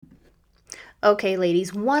Okay,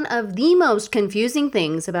 ladies, one of the most confusing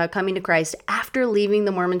things about coming to Christ after leaving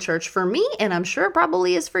the Mormon church for me, and I'm sure it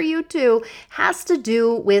probably is for you too, has to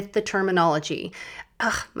do with the terminology.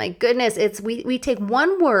 Ugh, my goodness, we take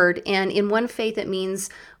one word and in one faith it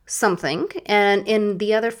means something, and in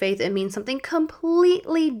the other faith it means something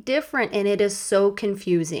completely different, and it is so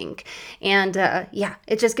confusing. And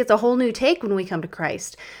it just gets a whole new take when we come to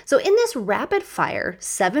Christ. So in this rapid fire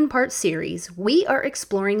 7-part series, we are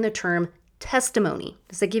exploring the term testimony.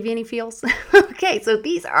 Does that give you any feels? Okay, so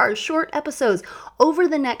these are short episodes over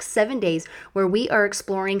the next 7 days where we are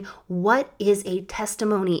exploring what is a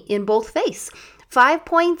testimony in both faiths. 5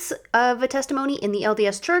 points of a testimony in the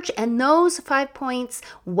LDS church, and those 5 points,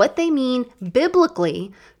 what they mean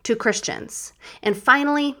biblically to Christians. And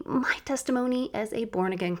finally, my testimony as a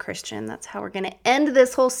born-again Christian. That's how we're going to end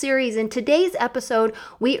this whole series. In today's episode,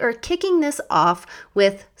 we are kicking this off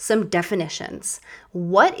with some definitions.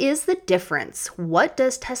 What is the difference? What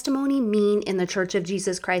does testimony mean in the Church of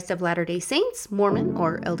Jesus Christ of Latter-day Saints, Mormon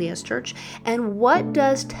or LDS church? And what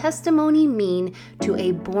does testimony mean to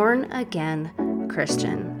a born-again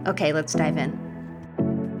Christian? Okay, let's dive in.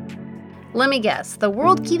 Let me guess, the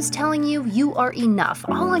world keeps telling you you are enough.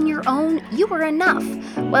 All on your own, you are enough.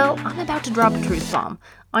 Well, I'm about to drop a truth bomb.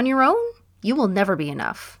 On your own, you will never be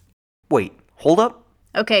enough. Wait, hold up.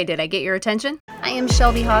 Okay, did I get your attention? I am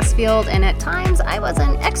Shelby Hosfield, and at times I was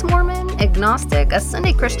an ex-Mormon, agnostic, a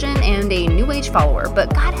Sunday Christian, and a New Age follower,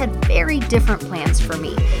 but God had very different plans for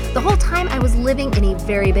me. The whole time I was living in a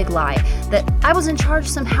very big lie, that I was in charge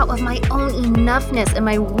somehow of my own enoughness, and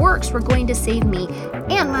my works were going to save me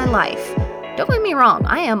and my life. Don't get me wrong,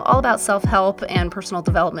 I am all about self-help and personal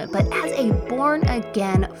development, but as a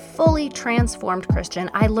born-again, fully transformed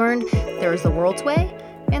Christian, I learned there is the world's way,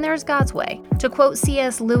 and there's God's way. To quote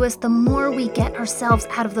C.S. Lewis, the more we get ourselves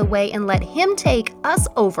out of the way and let Him take us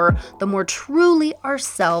over, the more truly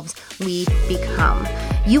ourselves we become.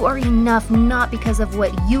 You are enough not because of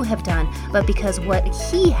what you have done, but because what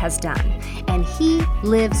He has done, and He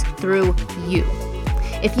lives through you.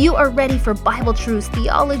 If you are ready for Bible truths,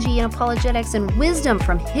 theology, and apologetics, and wisdom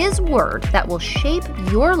from His Word that will shape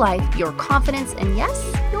your life, your confidence, and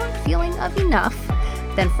yes, your feeling of enough,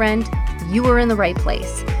 then friend, you are in the right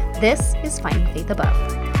place. This is Finding Faith Above.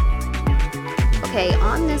 Okay,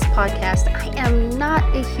 on this podcast, I am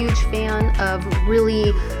not a huge fan of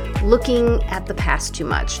really looking at the past too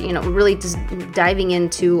much, really just diving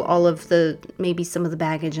into all of maybe some of the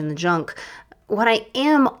baggage and the junk. What I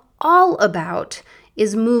am all about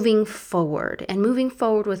is moving forward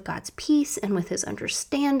with God's peace and with His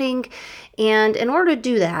understanding. And in order to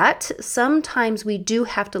do that, sometimes we do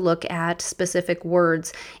have to look at specific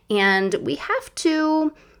words, and we have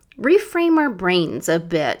to reframe our brains a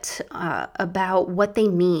bit about what they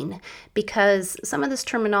mean, because some of this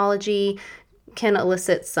terminology can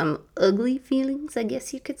elicit some ugly feelings, I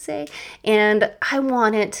guess you could say. And I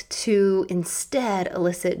want it to instead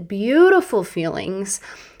elicit beautiful feelings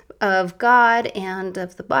of God and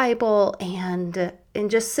of the Bible, and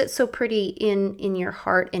just sit so pretty in your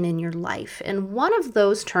heart and in your life. And one of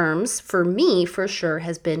those terms, for me, for sure,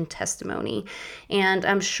 has been testimony. And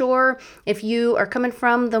I'm sure if you are coming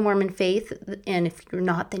from the Mormon faith, and if you're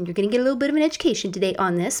not, then you're going to get a little bit of an education today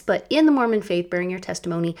on this, but in the Mormon faith, bearing your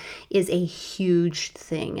testimony is a huge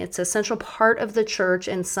thing. It's a central part of the church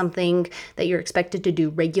and something that you're expected to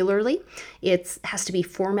do regularly. It has to be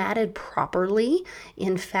formatted properly.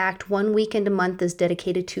 In fact, 1 weekend a month is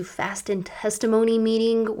dedicated to fast and testimony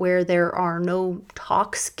meeting, where there are no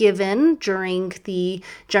talks given during the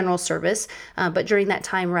general service, but during that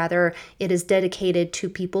time, rather, it is dedicated to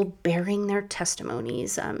people bearing their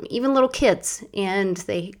testimonies, even little kids, and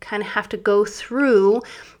they kind of have to go through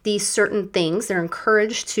these certain things. They're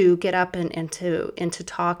encouraged to get up and to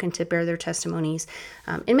talk and to bear their testimonies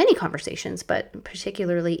in many conversations, but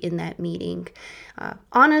particularly in that meeting.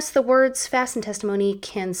 Honest, the words fast and testimony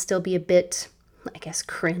can still be a bit, I guess,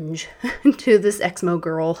 cringe to this Exmo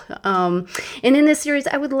girl. And in this series,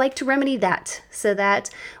 I would like to remedy that so that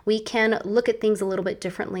we can look at things a little bit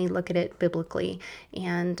differently, look at it biblically,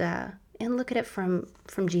 and look at it from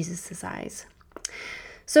Jesus' eyes.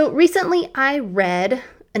 So recently I read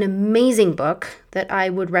an amazing book that I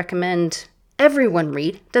would recommend everyone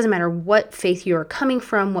read. Doesn't matter what faith you are coming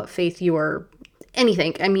from, what faith you are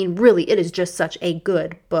anything. I mean, really, it is just such a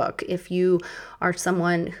good book. If you are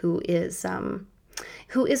someone who is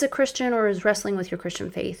a Christian or is wrestling with your Christian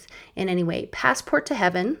faith in any way, Passport to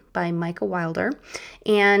Heaven by Micah Wilder.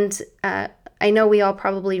 And I know we all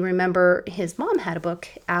probably remember his mom had a book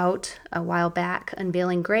out a while back,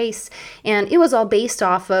 Unveiling Grace, and it was all based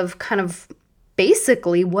off of kind of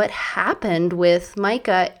basically what happened with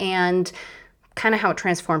Micah and kind of how it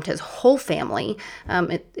transformed his whole family.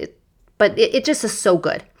 But it just is so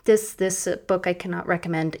good. This book I cannot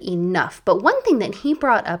recommend enough. But one thing that he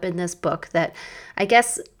brought up in this book that I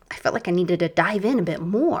guess I felt like I needed to dive in a bit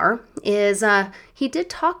more is he did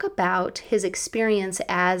talk about his experience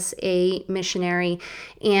as a missionary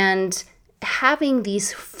and having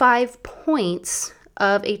these 5 points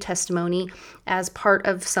of a testimony as part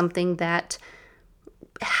of something that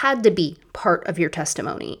had to be part of your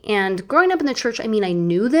testimony. And growing up in the church, I mean, I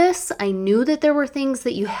knew this. I knew that there were things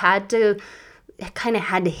that you had to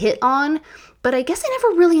hit on, but I guess I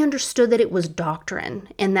never really understood that it was doctrine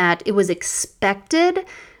and that it was expected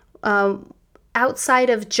outside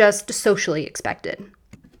of just socially expected.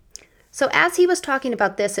 So as he was talking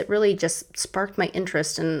about this, it really just sparked my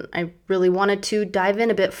interest, and I really wanted to dive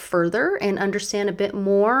in a bit further and understand a bit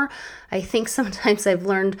more. I think sometimes I've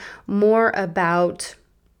learned more about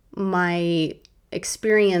my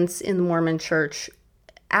experience in the Mormon church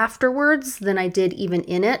afterwards than I did even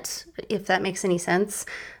in it, if that makes any sense.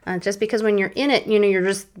 Just because when you're in it,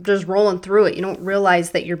 you're just rolling through it. You don't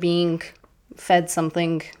realize that you're being fed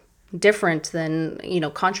something different than,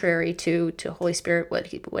 contrary to Holy Spirit,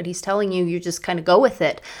 what he's telling you. You just kind of go with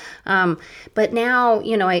it. But now,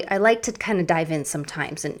 I like to kind of dive in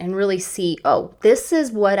sometimes and really see, oh, this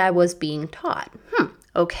is what I was being taught.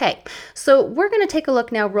 Okay, so we're going to take a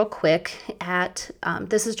look now real quick at,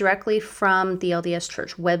 this is directly from the LDS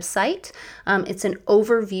Church website. It's an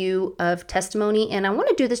overview of testimony, and I want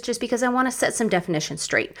to do this just because I want to set some definitions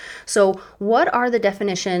straight. So what are the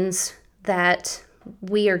definitions that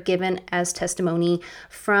we are given as testimony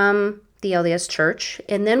from the LDS Church?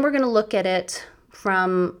 And then we're going to look at it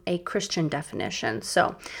from a Christian definition.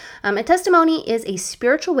 So a testimony is a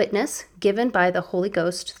spiritual witness given by the Holy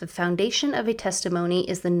Ghost. The foundation of a testimony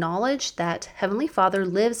is the knowledge that Heavenly Father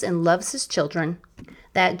lives and loves his children,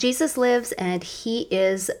 that Jesus lives and he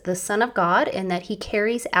is the Son of God, and that he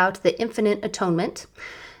carries out the infinite atonement,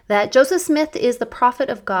 that Joseph Smith is the prophet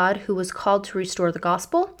of God who was called to restore the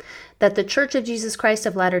gospel, that the Church of Jesus Christ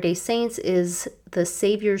of Latter-day Saints is the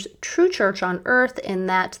Savior's true church on earth, and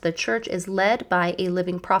that the church is led by a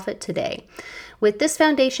living prophet today. With this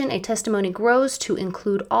foundation, a testimony grows to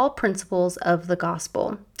include all principles of the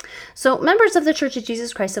gospel. So members of the Church of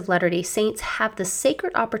Jesus Christ of Latter-day Saints have the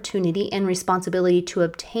sacred opportunity and responsibility to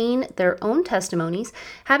obtain their own testimonies.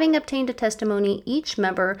 Having obtained a testimony, each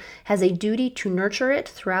member has a duty to nurture it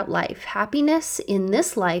throughout life. Happiness in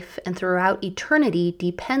this life and throughout eternity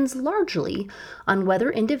depends largely on whether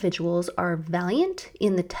individuals are valiant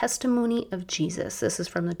in the testimony of Jesus. This is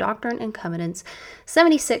from the Doctrine and Covenants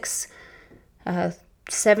 76,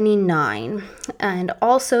 79, and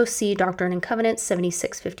also see Doctrine and Covenants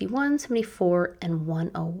 76, 51, 74, and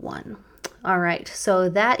 101. All right, so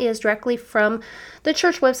that is directly from the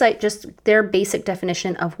church website, just their basic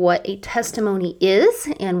definition of what a testimony is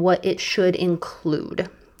and what it should include.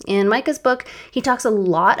 In Micah's book, he talks a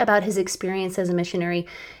lot about his experience as a missionary,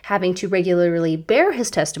 having to regularly bear his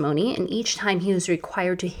testimony, and each time he was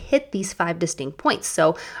required to hit these 5 distinct points.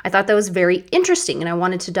 So I thought that was very interesting, and I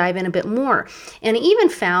wanted to dive in a bit more. And I even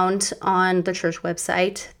found on the church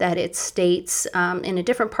website that it states in a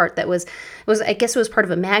different part that was I guess it was part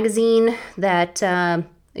of a magazine that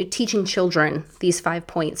teaching children these 5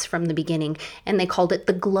 points from the beginning, and they called it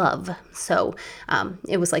the glove. So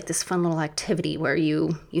it was like this fun little activity where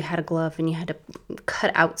you had a glove and you had to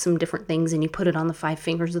cut out some different things and you put it on the 5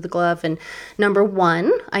 fingers of the glove. And number 1,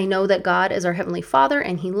 I know that God is our Heavenly Father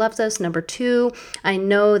and he loves us. Number 2, I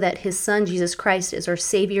know that his Son Jesus Christ is our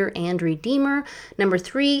Savior and Redeemer. Number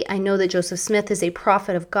 3, I know that Joseph Smith is a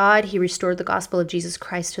prophet of God. He restored the gospel of Jesus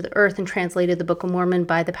Christ to the earth and translated the Book of Mormon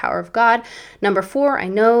by the power of God. Number 4, I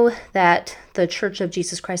know that the Church of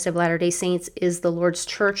Jesus Christ of Latter-day Saints is the Lord's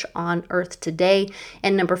church on earth today.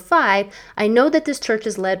 And number 5, I know that this church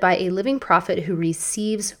is led by a living prophet who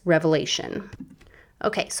receives revelation.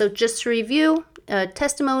 Okay, so just to review,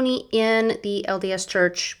 testimony in the LDS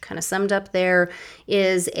Church, kind of summed up there,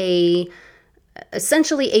 is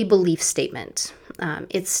essentially a belief statement.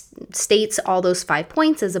 It states all those 5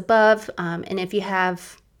 points as above, and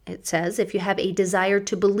it says, if you have a desire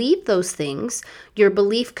to believe those things, your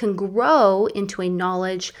belief can grow into a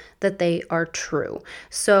knowledge that they are true.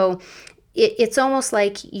 So it's almost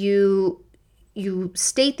like you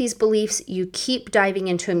state these beliefs, you keep diving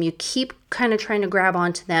into them, you keep kind of trying to grab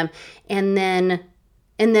onto them, and then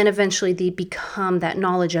eventually they become, that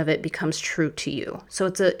knowledge of it becomes true to you. So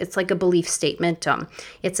it's like a belief statement.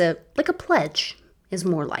 It's like a pledge is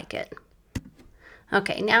more like it.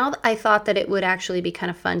 Okay, now I thought that it would actually be kind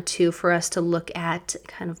of fun too for us to look at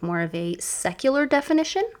kind of more of a secular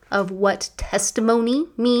definition of what testimony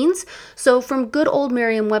means. So from good old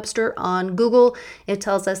Merriam-Webster on Google, it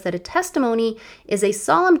tells us that a testimony is a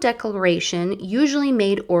solemn declaration usually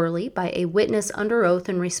made orally by a witness under oath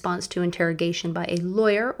in response to interrogation by a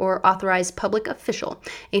lawyer or authorized public official,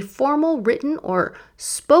 a formal written or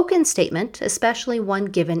spoken statement, especially one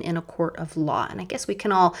given in a court of law. And I guess we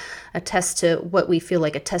can all attest to what we feel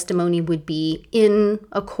like a testimony would be in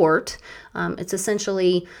a court. It's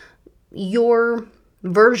essentially your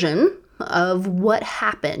version of what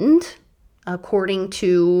happened according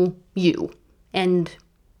to you, and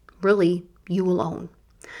really you alone.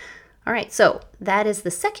 All right, so that is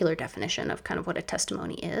the secular definition of kind of what a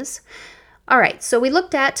testimony is. All right, so we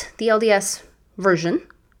looked at the LDS version.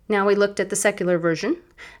 Now we looked at the secular version.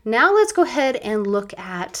 Now let's go ahead and look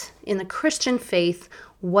at, in the Christian faith,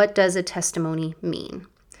 what does a testimony mean?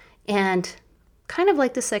 And kind of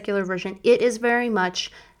like the secular version, it is very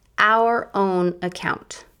much our own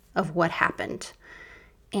account of what happened.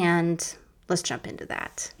 And let's jump into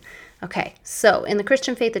that. Okay, so in the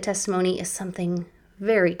Christian faith, the testimony is something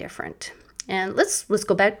very different. And let's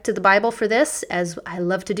go back to the Bible for this, as I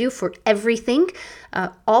love to do for everything.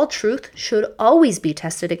 All truth should always be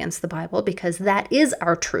tested against the Bible, because that is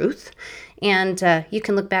our truth. And you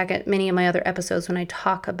can look back at many of my other episodes when I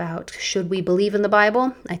talk about, should we believe in the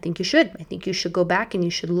Bible? I think you should. I think you should go back and you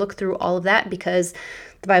should look through all of that, because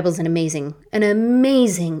the Bible is an amazing,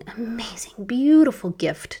 beautiful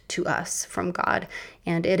gift to us from God.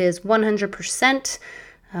 And it is 100%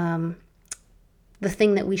 the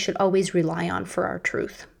thing that we should always rely on for our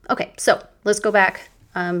truth. Okay, so let's go back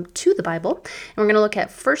to the Bible, and we're going to look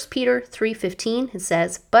at 1 Peter 3:15. It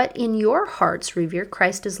says, "But in your hearts revere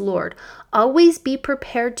Christ as Lord. Always be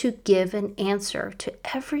prepared to give an answer to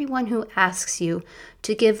everyone who asks you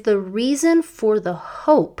to give the reason for the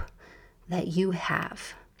hope that you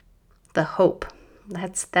have." The hope.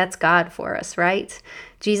 That's God for us, right?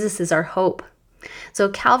 Jesus is our hope. So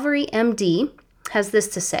Calvary MD has this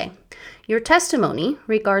to say: "Your testimony,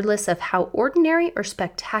 regardless of how ordinary or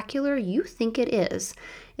spectacular you think it is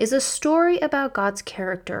a story about God's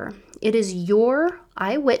character. It is your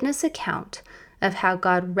eyewitness account of how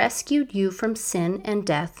God rescued you from sin and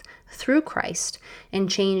death through Christ and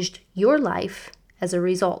changed your life as a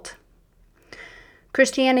result."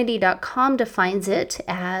 Christianity.com defines it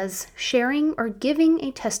as sharing or giving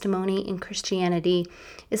a testimony in Christianity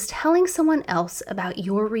is telling someone else about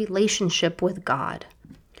your relationship with God.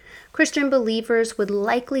 Christian believers would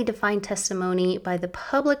likely define testimony by the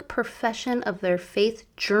public profession of their faith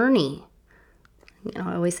journey.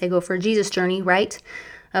 I always say go for a Jesus journey, right?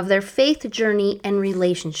 Of their faith journey and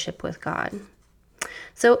relationship with God.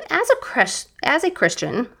 So as a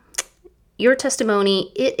Christian, your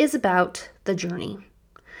testimony, it is about the journey.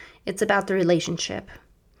 It's about the relationship.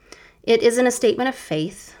 It isn't a statement of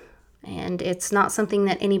faith, and it's not something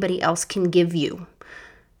that anybody else can give you.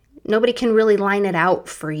 Nobody can really line it out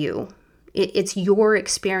for you. It's your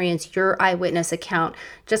experience, your eyewitness account,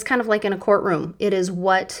 just kind of like in a courtroom. It is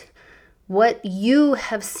what you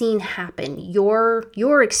have seen happen,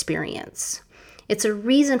 your experience. It's a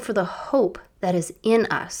reason for the hope that is in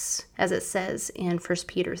us, as it says in 1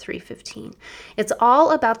 Peter 3:15. It's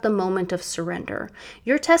all about the moment of surrender.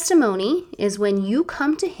 Your testimony is when you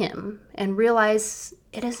come to Him and realize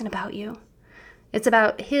it isn't about you. It's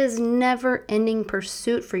about His never-ending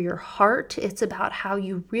pursuit for your heart. It's about how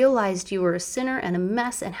you realized you were a sinner and a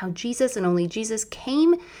mess, and how Jesus and only Jesus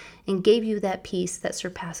came and gave you that peace that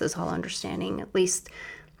surpasses all understanding. At least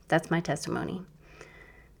that's my testimony.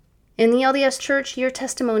 In the LDS Church, your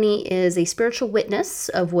testimony is a spiritual witness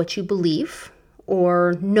of what you believe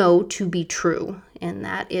or know to be true, and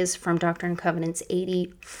that is from Doctrine and Covenants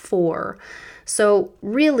 84. So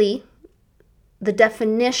really, the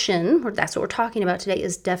definition, or that's what we're talking about today,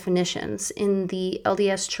 is definitions. In the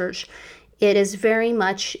LDS Church, it is very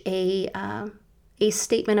much a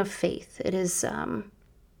statement of faith. It is a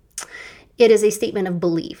statement of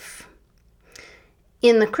belief.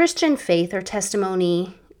 In the Christian faith, our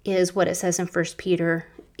testimony is what it says in 1 Peter.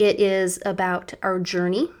 It is about our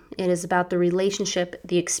journey. It is about the relationship,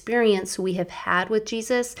 the experience we have had with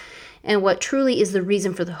Jesus, and what truly is the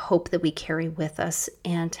reason for the hope that we carry with us,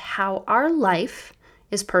 and how our life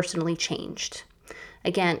is personally changed.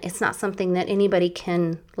 Again, it's not something that anybody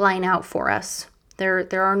can line out for us.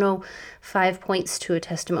 There are no 5 points to a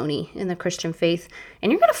testimony in the Christian faith.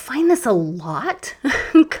 And you're going to find this a lot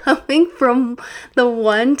coming from the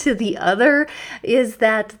one to the other, is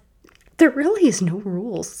that there really is no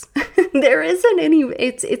rules. There isn't any,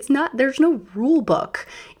 there's no rule book.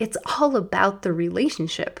 It's all about the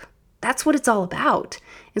relationship. That's what it's all about.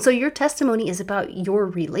 And so your testimony is about your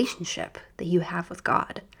relationship that you have with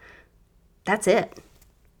God. that's it.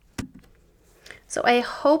 So I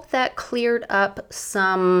hope that cleared up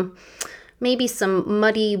maybe some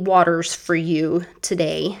muddy waters for you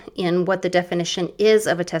today in what the definition is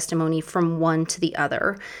of a testimony from one to the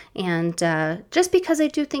other. And just because I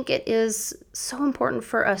do think it is so important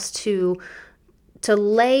for us to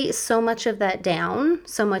lay so much of that down,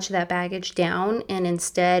 so much of that baggage down, and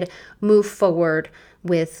instead move forward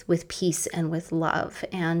with peace and with love.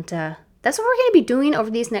 And that's what we're going to be doing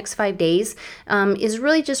over these next 5 days, is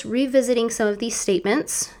really just revisiting some of these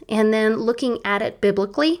statements and then looking at it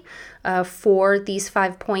biblically for these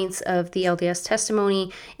 5 points of the LDS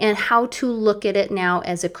testimony and how to look at it now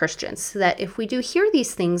as a Christian. So that if we do hear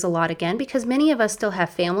these things a lot again, because many of us still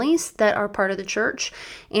have families that are part of the church,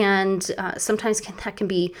 and sometimes that can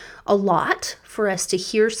be a lot for us to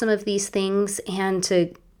hear some of these things and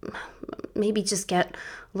to maybe just get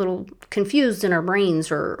a little confused in our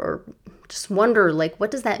brains or just wonder, like, what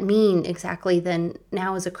does that mean exactly then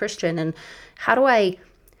now as a Christian? And how do I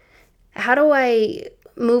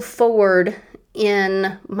move forward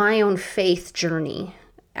in my own faith journey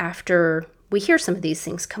after we hear some of these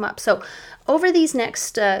things come up? So over these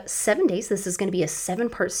next 7 days, this is going to be a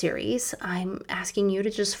 7-part series. I'm asking you to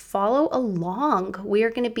just follow along. We are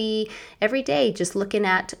going to be every day just looking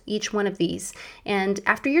at each one of these. And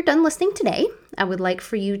after you're done listening today, I would like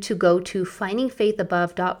for you to go to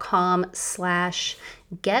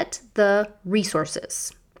findingfaithabove.com/get the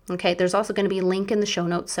resources. Okay, there's also going to be a link in the show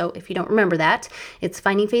notes. So if you don't remember that, it's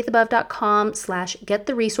findingfaithabove.com/get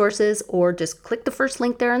the resources, or just click the first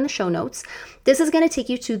link there in the show notes. This is going to take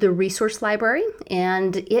you to the resource library,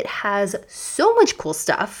 and it has so much cool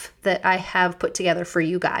stuff that I have put together for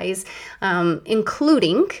you guys,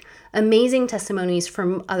 including amazing testimonies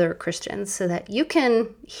from other Christians, so that you can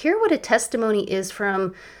hear what a testimony is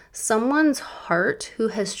from someone's heart who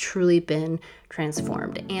has truly been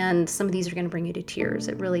transformed. And some of these are going to bring you to tears.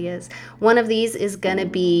 It really is. One of these is going to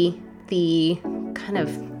be the kind of,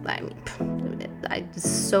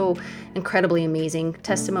 so incredibly amazing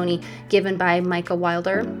testimony given by Micah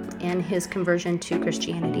Wilder and his conversion to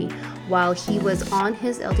Christianity while he was on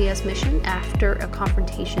his LDS mission after a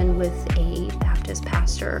confrontation with a Baptist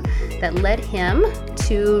pastor that led him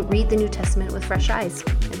to read the New Testament with fresh eyes.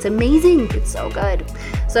 It's amazing. It's so good.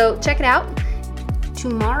 So check it out.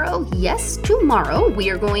 Tomorrow, we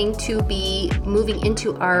are going to be moving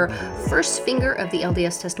into our first finger of the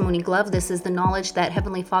LDS testimony glove. This is the knowledge that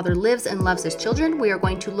Heavenly Father lives and loves His children. We are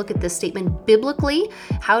going to look at this statement biblically.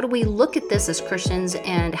 How do we look at this as Christians,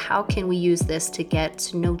 and how can we use this to get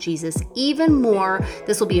to know Jesus even more?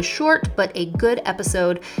 This will be a short but a good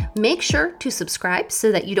episode. Make sure to subscribe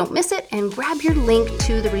so that you don't miss it, and grab your link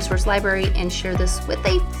to the resource library and share this with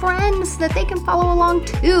a friend so that they can follow along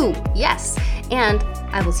too. Yes, and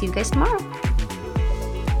I will see you guys tomorrow.